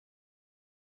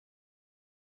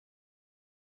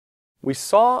We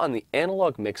saw on the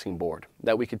analog mixing board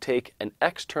that we could take an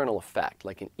external effect,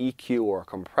 like an EQ or a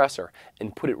compressor,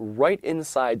 and put it right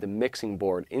inside the mixing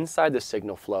board, inside the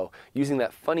signal flow, using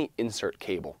that funny insert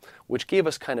cable, which gave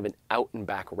us kind of an out and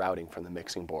back routing from the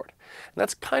mixing board. And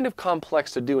that's kind of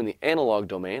complex to do in the analog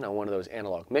domain on one of those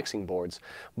analog mixing boards,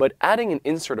 but adding an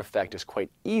insert effect is quite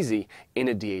easy in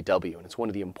a DAW, and it's one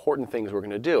of the important things we're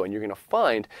going to do, and you're going to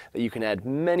find that you can add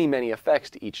many, many effects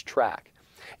to each track.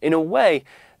 In a way,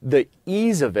 the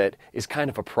ease of it is kind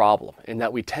of a problem in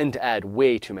that we tend to add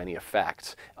way too many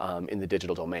effects in the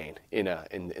digital domain in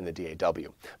the DAW.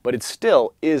 But it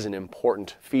still is an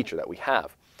important feature that we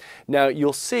have. Now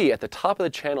you'll see at the top of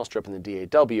the channel strip in the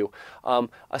DAW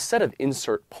a set of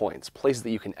insert points, places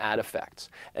that you can add effects.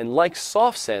 And like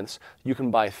SoftSynths, you can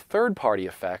buy third-party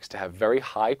effects to have very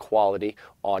high quality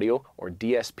audio or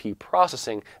DSP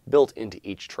processing built into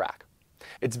each track.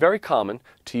 It's very common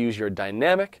to use your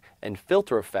dynamic and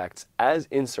filter effects as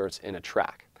inserts in a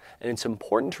track. And it's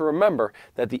important to remember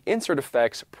that the insert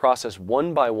effects process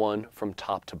one by one from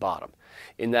top to bottom,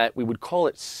 in that we would call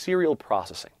it serial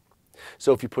processing.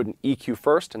 So if you put an EQ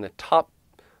first in the top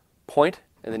point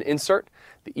and then insert,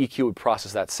 the EQ would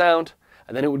process that sound,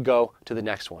 and then it would go to the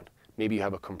next one. Maybe you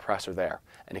have a compressor there,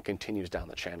 and it continues down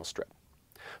the channel strip.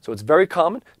 So it's very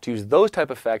common to use those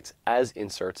type of effects as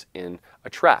inserts in a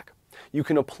track. You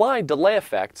can apply delay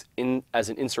effects as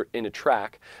an insert in a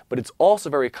track, but it's also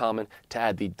very common to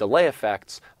add the delay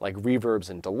effects like reverbs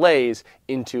and delays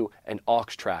into an aux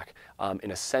track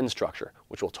in a send structure,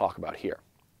 which we'll talk about here.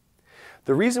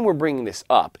 The reason we're bringing this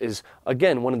up is,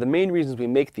 again, one of the main reasons we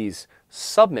make these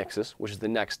submixes, which is the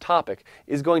next topic,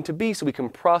 is going to be so we can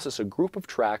process a group of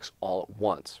tracks all at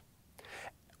once.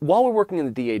 While we're working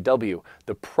in the DAW,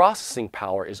 the processing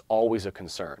power is always a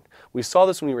concern. We saw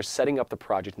this when we were setting up the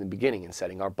project in the beginning and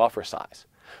setting our buffer size.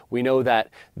 We know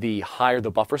that the higher the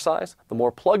buffer size, the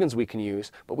more plugins we can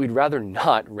use, but we'd rather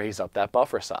not raise up that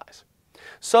buffer size.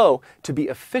 So, to be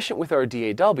efficient with our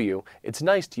DAW, it's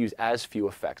nice to use as few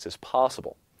effects as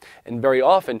possible. And very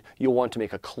often, you'll want to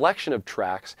make a collection of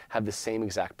tracks have the same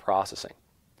exact processing.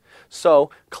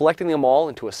 So, collecting them all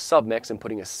into a submix and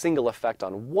putting a single effect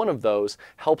on one of those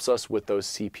helps us with those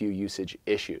CPU usage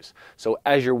issues. So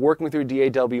as you're working with your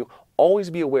DAW, always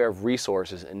be aware of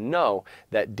resources and know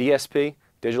that DSP,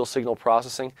 digital signal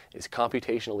processing, is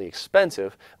computationally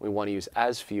expensive, and we want to use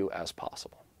as few as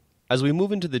possible. As we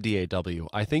move into the DAW,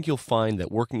 I think you'll find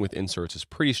that working with inserts is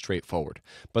pretty straightforward,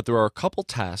 but there are a couple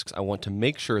tasks I want to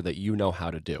make sure that you know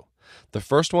how to do. The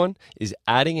first one is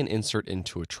adding an insert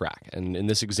into a track, and in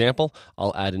this example,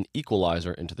 I'll add an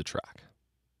equalizer into the track.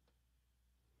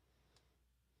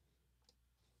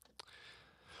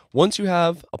 Once you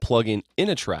have a plugin in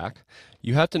a track,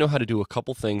 you have to know how to do a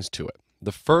couple things to it.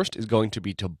 The first is going to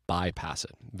be to bypass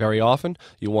it. Very often,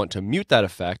 you'll want to mute that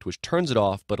effect, which turns it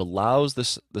off but allows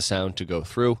the sound to go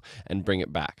through and bring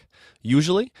it back.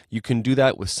 Usually, you can do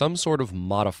that with some sort of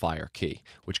modifier key,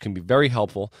 which can be very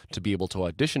helpful to be able to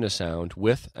audition a sound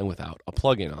with and without a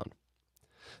plugin on.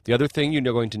 The other thing you're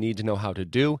going to need to know how to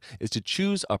do is to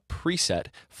choose a preset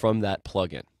from that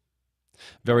plugin.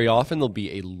 Very often, there'll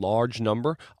be a large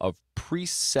number of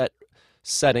preset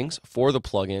settings for the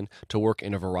plugin to work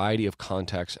in a variety of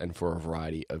contexts and for a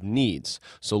variety of needs.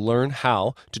 So learn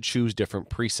how to choose different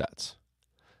presets.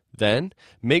 Then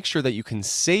make sure that you can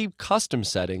save custom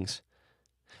settings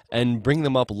and bring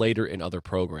them up later in other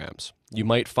programs. You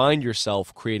might find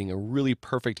yourself creating a really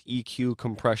perfect EQ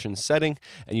compression setting,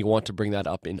 and you want to bring that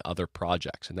up in other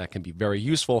projects, and that can be very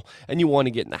useful, and you want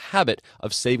to get in the habit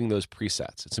of saving those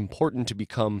presets. It's important to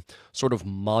become sort of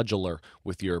modular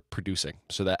with your producing,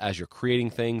 so that as you're creating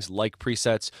things like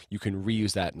presets, you can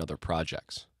reuse that in other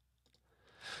projects.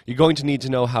 You're going to need to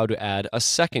know how to add a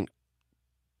second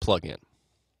plugin.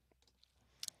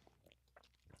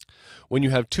 When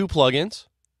you have two plugins,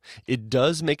 it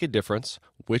does make a difference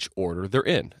which order they're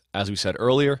in. As we said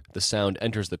earlier, the sound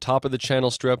enters the top of the channel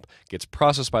strip, gets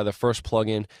processed by the first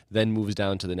plugin, then moves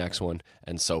down to the next one,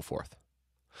 and so forth.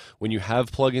 When you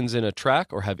have plugins in a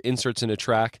track or have inserts in a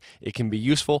track, it can be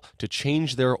useful to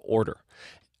change their order.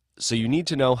 So you need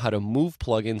to know how to move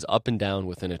plugins up and down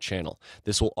within a channel.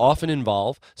 This will often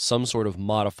involve some sort of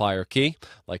modifier key,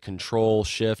 like Control,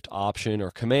 Shift, Option, or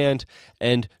Command,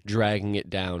 and dragging it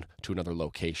down to another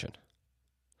location.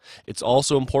 It's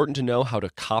also important to know how to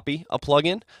copy a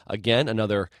plugin. Again,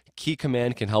 another key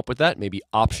command can help with that. Maybe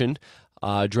Option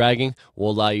dragging will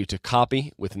allow you to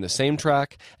copy within the same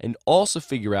track, and also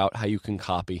figure out how you can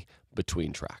copy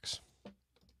between tracks.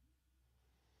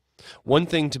 One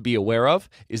thing to be aware of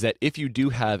is that if you do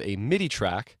have a MIDI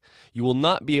track, you will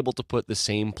not be able to put the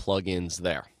same plugins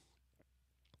there.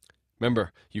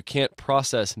 Remember, you can't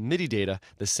process MIDI data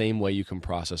the same way you can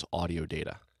process audio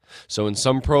data. So in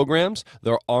some programs,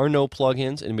 there are no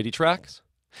plugins in MIDI tracks,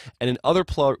 and in other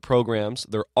programs,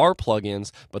 there are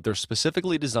plugins, but they're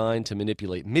specifically designed to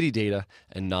manipulate MIDI data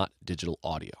and not digital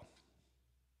audio.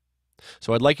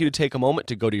 So I'd like you to take a moment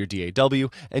to go to your DAW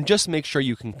and just make sure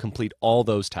you can complete all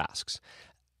those tasks: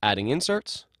 adding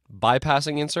inserts,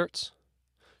 bypassing inserts,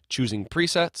 choosing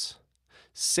presets,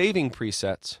 saving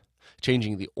presets,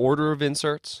 changing the order of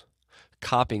inserts,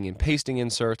 copying and pasting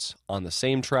inserts on the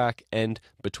same track and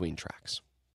between tracks.